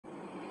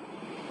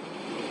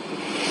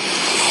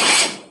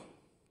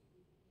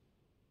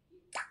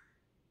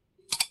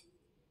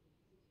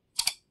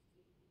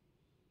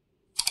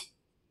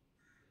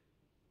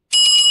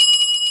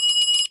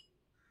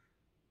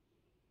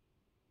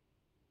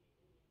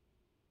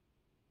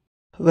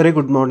Very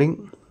good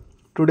morning.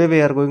 Today we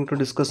are going to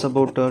discuss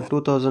about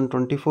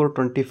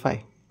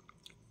 2024-25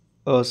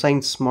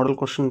 science model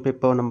question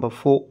paper number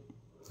 4.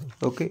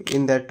 Okay,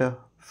 in that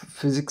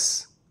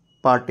physics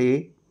part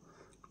A,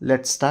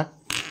 let's start.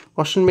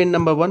 Question main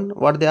number 1.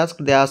 What they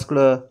asked? They asked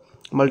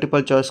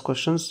multiple choice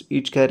questions,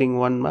 each carrying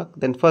 1 mark.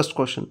 Then first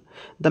question: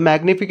 the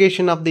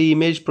magnification of the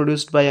image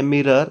produced by a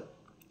mirror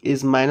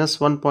is minus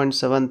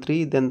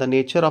 1.73. Then the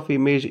nature of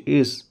image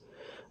is.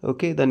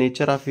 Okay, the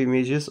nature of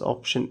image is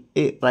option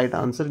A, right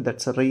answer.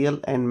 That's a real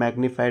and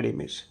magnified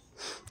image.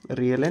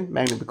 Real and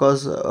magnified,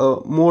 because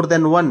more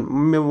than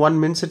one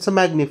means it's a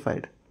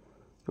magnified.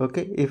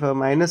 Okay, if a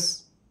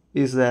minus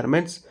is there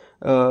means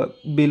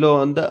below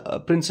on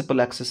the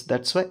principal axis,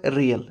 that's why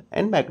real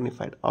and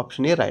magnified.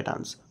 Option A, right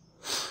answer.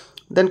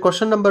 Then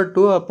question number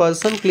 2: a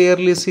person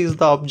clearly sees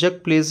the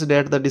object placed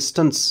at the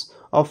distance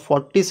of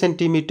 40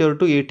 centimeter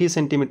to 80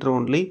 centimeter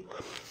only.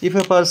 If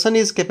a person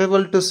is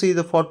capable to see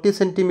the 40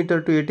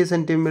 centimeter to 80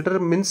 centimeter,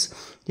 means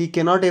he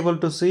cannot able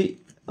to see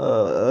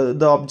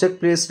the object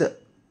placed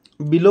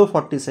below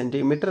 40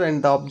 centimeter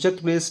and the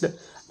object placed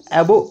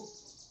above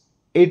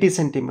 80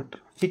 centimeter.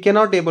 He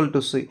cannot able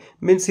to see,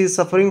 means he is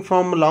suffering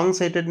from long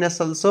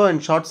sightedness also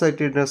and short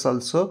sightedness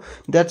also.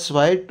 That's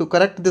why to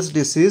correct this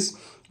disease,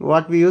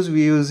 what we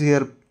use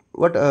here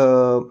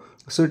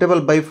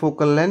suitable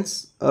bifocal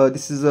lens.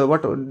 This is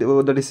what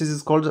the disease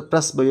is called,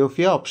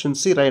 presbyopia. Option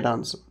C, right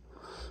answer.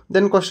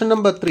 Then question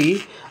number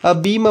 3: a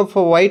beam of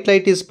a white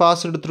light is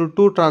passed through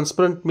two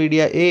transparent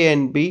media A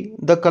and B.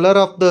 The color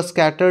of the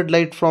scattered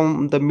light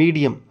from the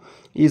medium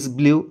is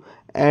blue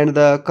and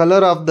the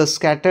color of the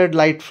scattered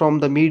light from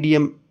the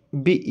medium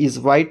B is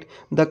white.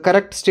 The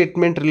correct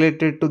statement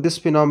related to this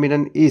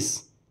phenomenon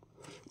is: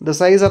 the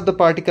size of the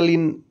particle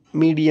in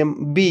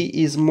medium B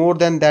is more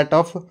than that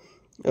of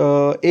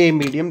A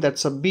medium.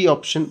 That's a B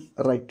option,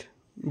 right.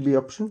 B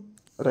option,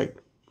 right.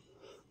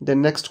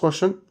 Then next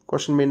question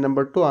main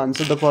number 2: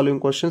 answer the following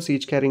questions,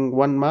 each carrying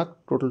 1 mark.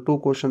 Total 2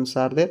 questions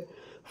are there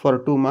for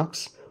 2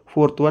 marks.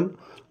 Fourth one: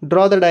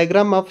 draw the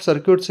diagram of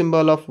circuit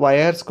symbol of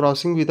wires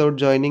crossing without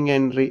joining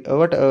and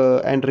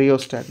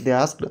rheostat. They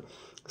asked,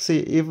 see,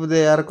 if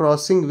they are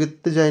crossing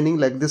with the joining,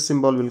 like this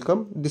symbol will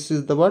come. This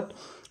is the what?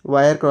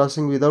 Wire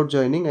crossing without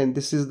joining, and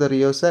this is the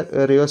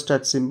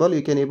rheostat symbol.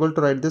 You can able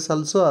to write this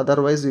also,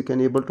 otherwise you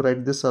can able to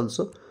write this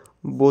also.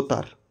 Both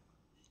are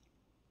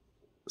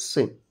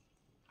same.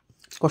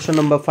 Question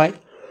number 5: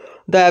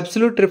 the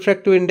absolute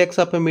refractive index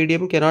of a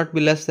medium cannot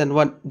be less than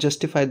 1.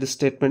 Justify this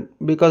statement.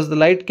 Because the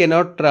light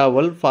cannot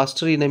travel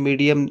faster in a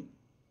medium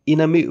in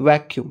a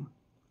vacuum.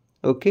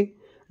 Okay,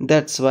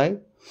 that's why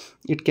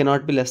it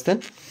cannot be less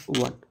than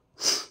 1.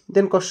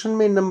 Then question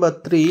main number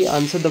 3: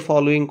 answer the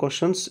following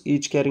questions,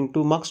 each carrying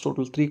 2 marks.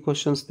 Total 3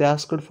 questions they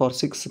asked for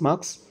 6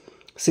 marks.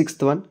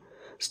 Sixth one: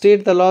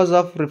 state the laws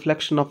of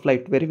reflection of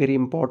light. Very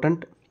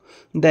important.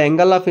 The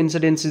angle of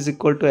incidence is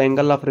equal to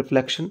angle of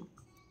reflection.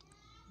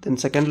 Then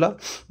second law: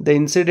 the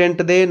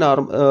incident ray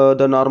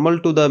the normal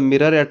to the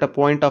mirror at a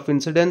point of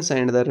incidence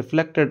and the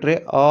reflected ray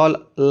all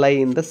lie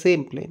in the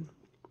same plane.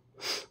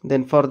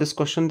 Then for this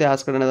question they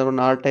asked another one,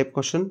 R type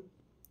question.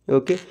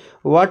 Okay,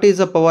 what is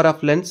the power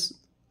of lens?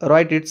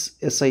 Write its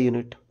SI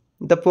unit.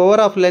 The power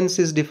of lens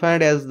is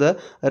defined as the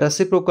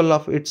reciprocal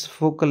of its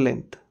focal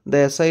length.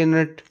 The SI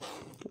unit,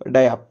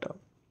 diopter.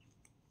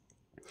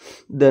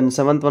 Then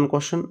seventh one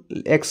question: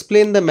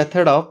 explain the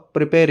method of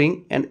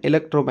preparing an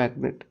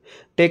electromagnet.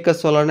 Take a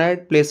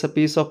solenoid, place a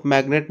piece of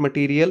magnet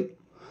material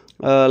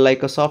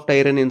like a soft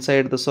iron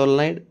inside the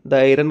solenoid. The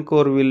iron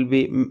core will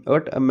be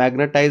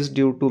magnetized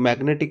due to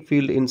magnetic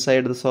field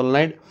inside the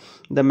solenoid.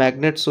 The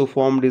magnet so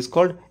formed is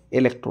called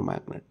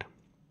electromagnet.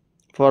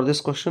 For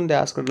this question they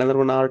asked another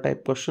one, R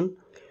type question.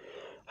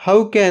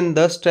 How can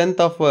the strength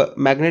of a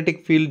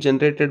magnetic field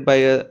generated by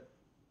a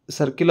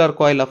circular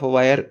coil of a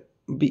wire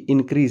be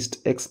increased?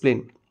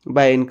 Explain.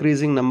 By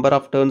increasing number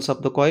of turns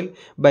of the coil,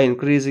 by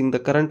increasing the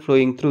current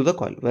flowing through the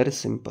coil. Very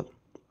simple.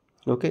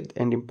 Okay,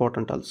 and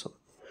important also.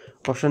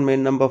 Question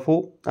main number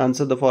 4: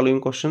 answer the following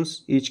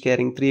questions, each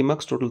carrying 3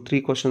 marks. Total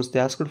 3 questions they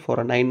asked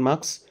for 9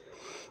 marks.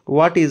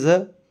 What is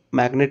a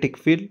magnetic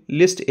field?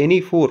 List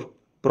any 4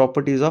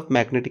 properties of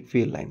magnetic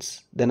field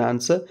lines. Then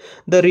answer: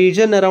 the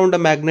region around a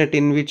magnet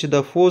in which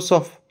the force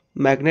of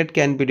magnet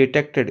can be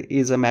detected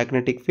is a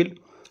magnetic field.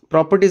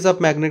 Properties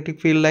of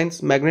magnetic field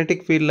lines: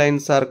 magnetic field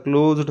lines are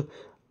closed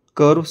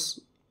curves,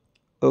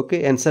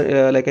 okay, and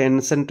like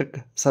eccentric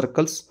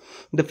circles.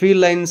 The field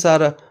lines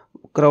are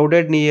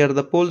crowded near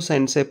the poles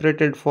and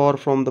separated far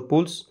from the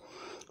poles.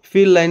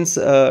 Field lines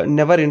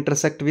never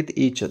intersect with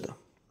each other.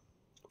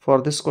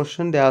 For this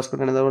question they asked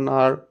another one,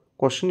 R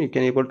question. You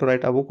can able to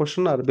write above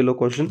question or below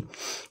question.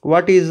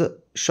 What is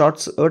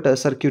short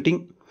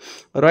circuiting?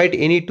 Write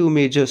any 2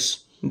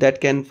 measures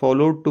that can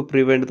follow to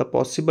prevent the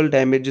possible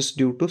damages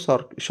due to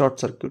short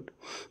circuit.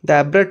 The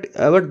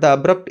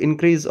abrupt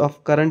increase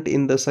of current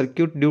in the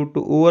circuit due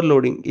to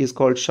overloading is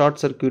called short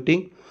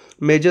circuiting.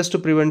 Measures to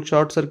prevent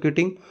short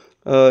circuiting: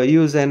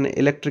 use an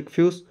electric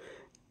fuse.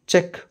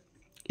 Check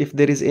if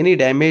there is any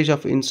damage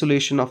of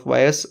insulation of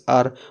wires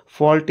or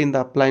fault in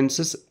the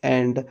appliances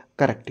and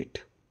correct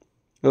it.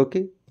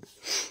 Okay.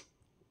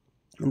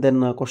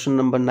 Then question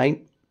number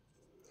 9.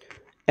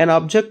 An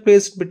object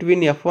placed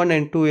between f1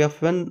 and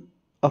 2f1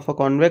 of a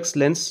convex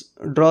lens.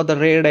 Draw the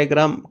ray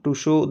diagram to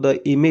show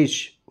the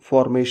image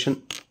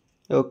formation.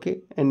 Okay,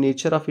 and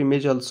nature of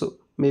image also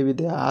maybe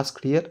they are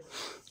asked here.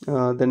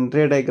 Then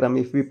ray diagram,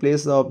 if we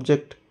place the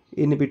object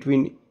in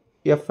between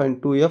f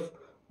and 2f,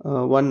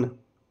 one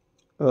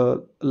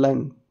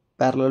line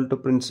parallel to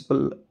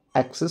principal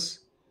axis.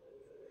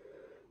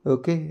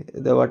 Okay,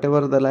 the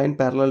whatever the line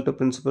parallel to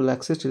principal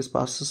axis, it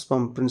passes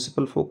from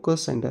principal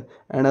focus, and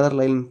another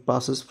line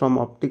passes from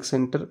optic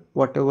center.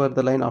 Whatever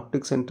the line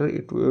optic center,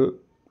 it will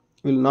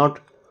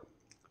not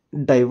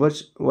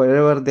diverge.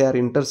 Wherever they are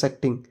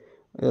intersecting,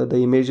 the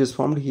image is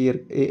formed here.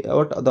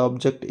 The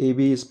object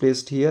AB is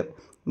placed here,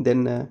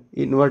 then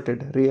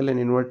inverted, real and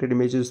inverted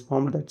image is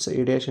formed, that's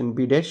A dash and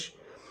B dash.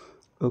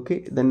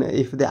 Okay, then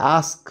if they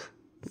ask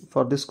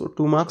for this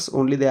 2 marks,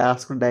 only they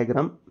ask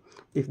diagram.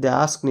 If they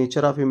ask nature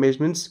of image,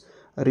 means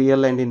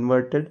real and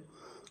inverted.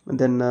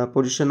 Then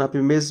position of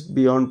image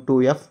beyond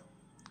 2f.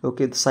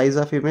 Okay, the size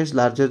of image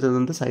larger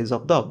than the size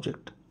of the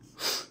object.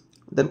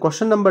 Then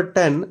question number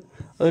 10.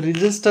 A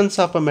resistance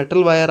of a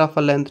metal wire of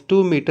a length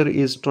 2 meter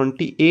is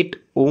 28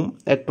 ohm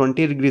at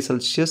 20 degrees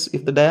Celsius.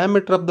 If the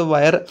diameter of the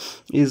wire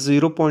is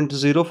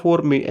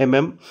 0.04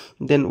 mm,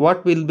 then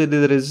what will be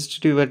the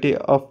resistivity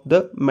of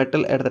the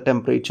metal at the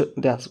temperature?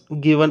 They are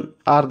given,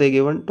 R they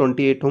given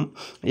 28 ohm,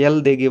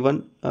 L they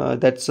given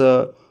that's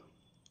 2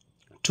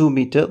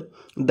 meter.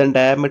 Then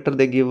diameter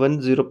they given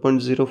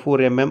 0.04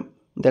 mm,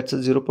 that's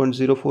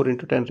 0.04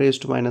 into 10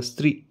 raised to minus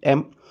 3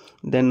 m.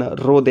 Then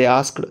rho they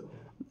asked,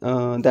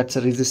 that's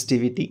a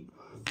resistivity.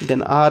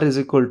 Then R is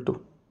equal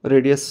to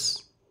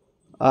radius,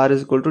 R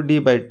is equal to d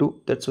by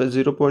 2, that's why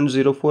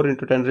 0.04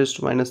 into 10 raised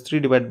to minus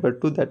 3 divided by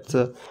 2, that's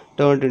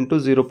turned into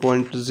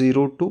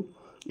 0.02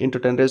 into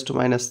 10 raised to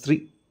minus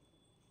 3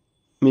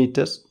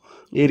 meters.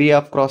 Area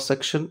of cross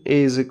section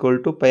A is equal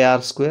to pi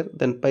r square,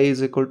 then pi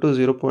is equal to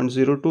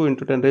 0.02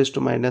 into 10 raised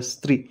to minus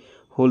 3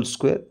 whole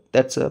square,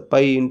 that's pi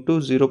into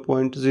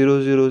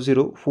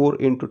 0.0004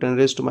 into 10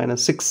 raised to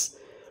minus 6.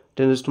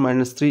 10 raised to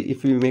minus 3,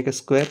 if we make a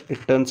square, it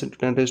turns into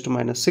 10 raised to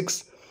minus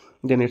 6.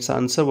 Then its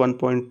answer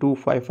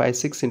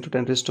 1.2556 into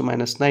 10 raised to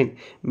minus 9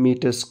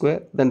 meters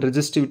square. Then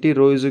resistivity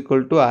rho is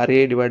equal to Ra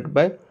divided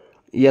by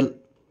L.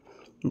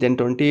 Then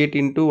 28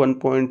 into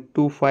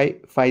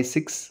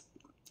 1.2556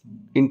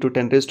 into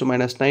 10 raised to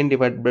minus 9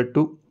 divided by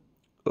 2.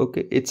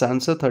 Okay, its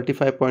answer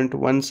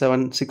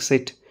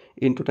 35.1768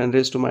 into 10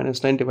 raised to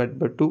minus 9 divided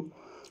by 2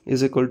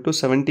 is equal to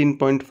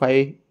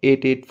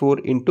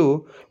 17.5884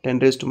 into 10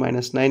 raised to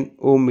minus 9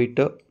 ohm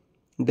meter.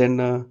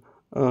 Then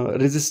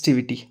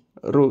resistivity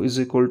rho is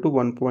equal to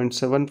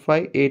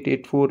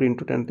 1.75884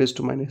 into 10 raised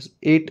to minus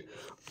 8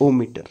 ohm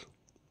meter.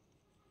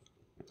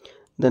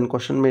 Then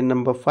question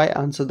number 5.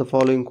 Answer the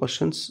following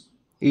questions,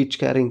 each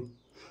carrying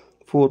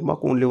 4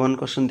 marks. Only one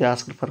question they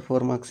asked for 4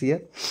 marks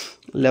here.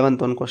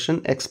 11th one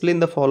question. Explain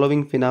the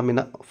following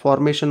phenomena: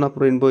 formation of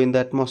rainbow in the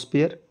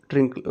atmosphere,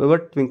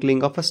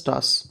 twinkling of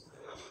stars.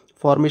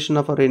 Formation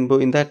of a rainbow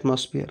in the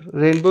atmosphere.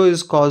 Rainbow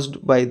is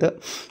caused by the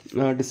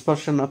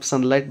dispersion of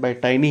sunlight by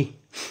tiny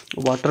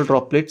water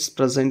droplets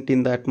present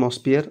in the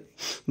atmosphere.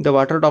 The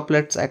water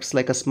droplets acts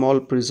like a small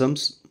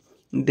prisms.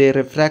 They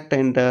refract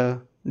and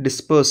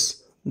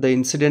disperse the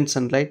incident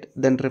sunlight,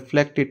 then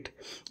reflect it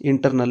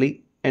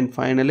internally, and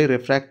finally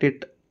refract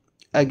it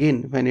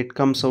again when it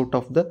comes out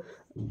of the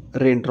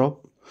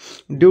raindrop.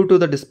 Due to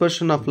the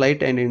dispersion of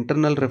light and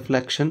internal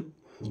reflection,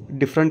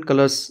 different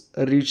colors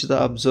reach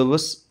the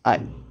observer's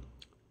eye.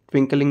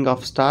 Twinkling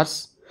of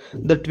stars.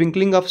 The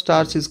twinkling of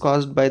stars is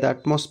caused by the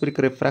atmospheric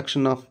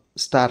refraction of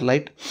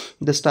starlight.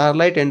 The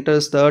starlight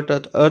enters the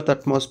earth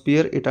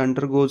atmosphere. It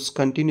undergoes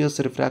continuous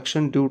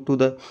refraction due to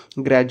the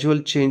gradual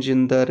change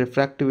in the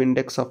refractive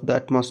index of the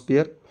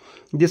atmosphere.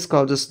 This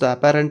causes the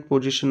apparent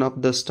position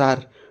of the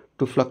star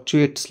to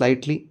fluctuate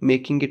slightly,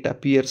 making it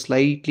appear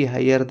slightly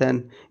higher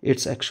than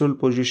its actual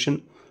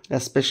position,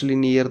 especially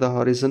near the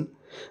horizon.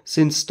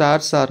 Since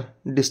stars are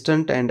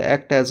distant and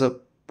act as a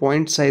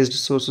point-sized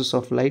sources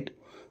of light,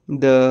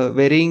 the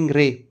varying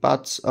ray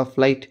paths of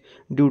light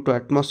due to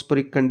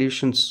atmospheric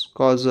conditions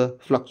cause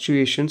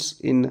fluctuations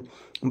in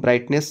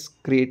brightness,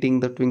 creating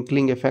the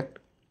twinkling effect.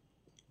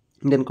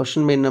 Then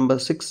question number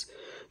 6.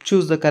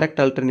 Choose the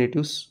correct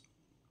alternatives.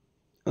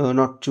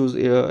 Not choose,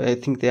 I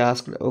think they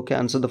asked. Okay,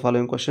 answer the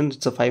following question.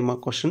 It's a 5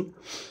 mark question.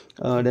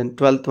 Then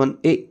 12th one.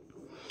 A.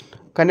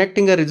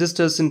 Connecting a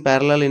resistors in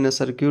parallel in a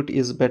circuit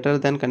is better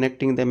than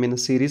connecting them in a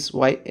series.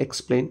 Why?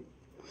 Explain.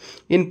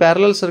 In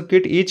parallel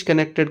circuit, each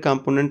connected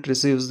component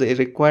receives the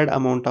required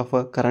amount of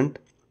a current.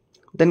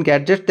 Then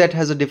gadget that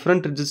has a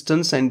different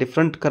resistance and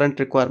different current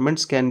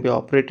requirements can be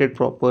operated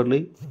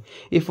properly.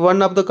 If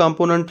one of the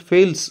component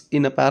fails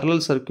in a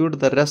parallel circuit,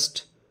 the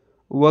rest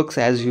works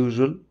as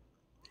usual.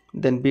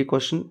 Then B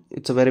question,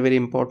 it's a very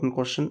important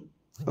question.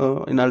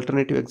 In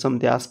alternative exam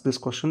they ask this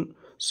question,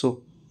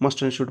 so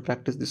must and should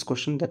practice this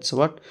question. That's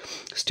what.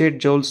 State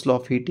Joule's law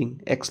of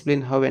heating.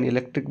 Explain how an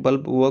electric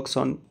bulb works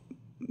on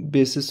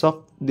basis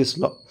of this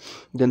law.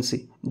 Then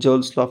see,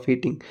 Joule's law of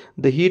heating.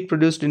 The heat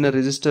produced in a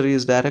resistor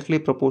is directly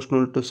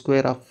proportional to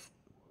square of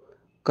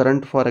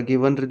current for a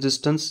given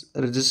resistance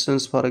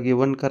for a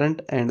given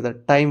current, and the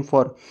time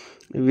for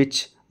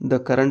which the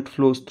current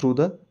flows through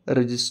the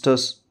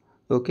resistors.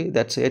 Okay,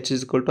 that's H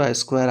is equal to I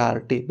square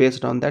RT.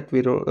 Based on that,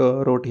 we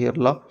wrote here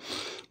law.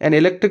 An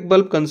electric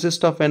bulb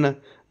consists of an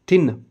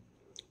thin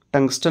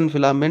tungsten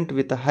filament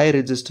with a high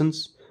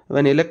resistance.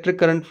 When electric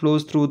current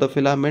flows through the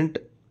filament,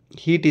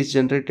 heat is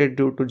generated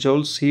due to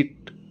Joule's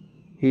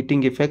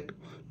heating effect.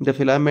 The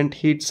filament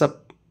heats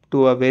up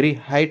to a very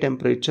high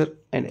temperature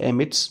and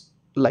emits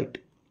light.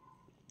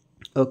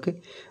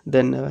 Okay,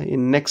 then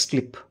in next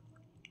clip,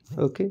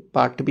 okay,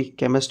 part B,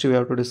 chemistry, we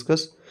have to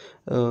discuss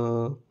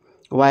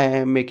why I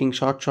am making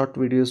short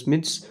videos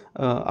means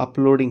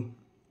uploading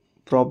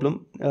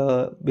problem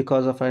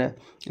because of a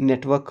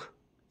network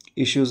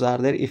issues are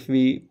there. If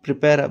we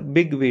prepare a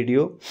big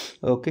video,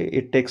 okay,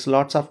 it takes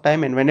lots of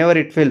time, and whenever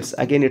it fails,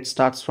 again it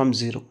starts from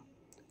zero.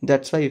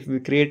 That's why if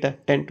we create a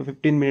 10 to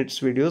 15 minutes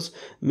videos,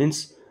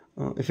 means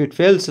if it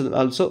fails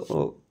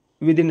also,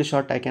 within a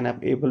short I can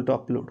able to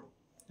upload.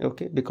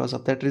 Okay, because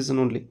of that reason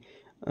only.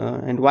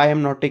 And why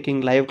I'm not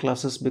taking live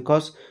classes,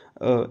 because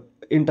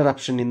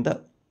interruption in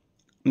the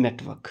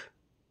network.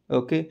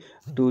 Okay,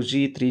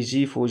 2G,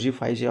 3G, 4G,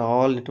 5G,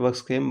 all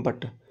networks came,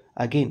 but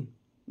again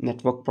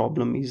network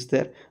problem is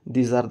there.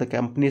 These are the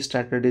company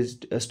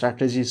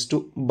strategies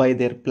to buy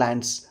their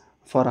plans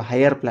for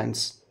higher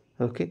plans.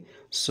 Okay,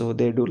 so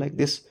they do like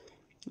this.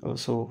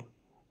 So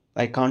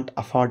I can't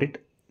afford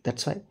it.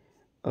 That's why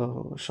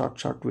short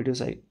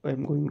videos I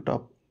am going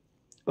to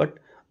but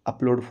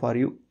upload for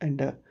you,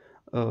 and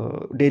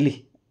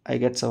daily I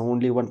get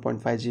only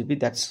 1.5 GB.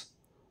 That's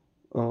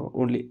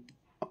only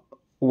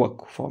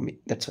work for me.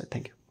 That's why.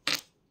 Thank you.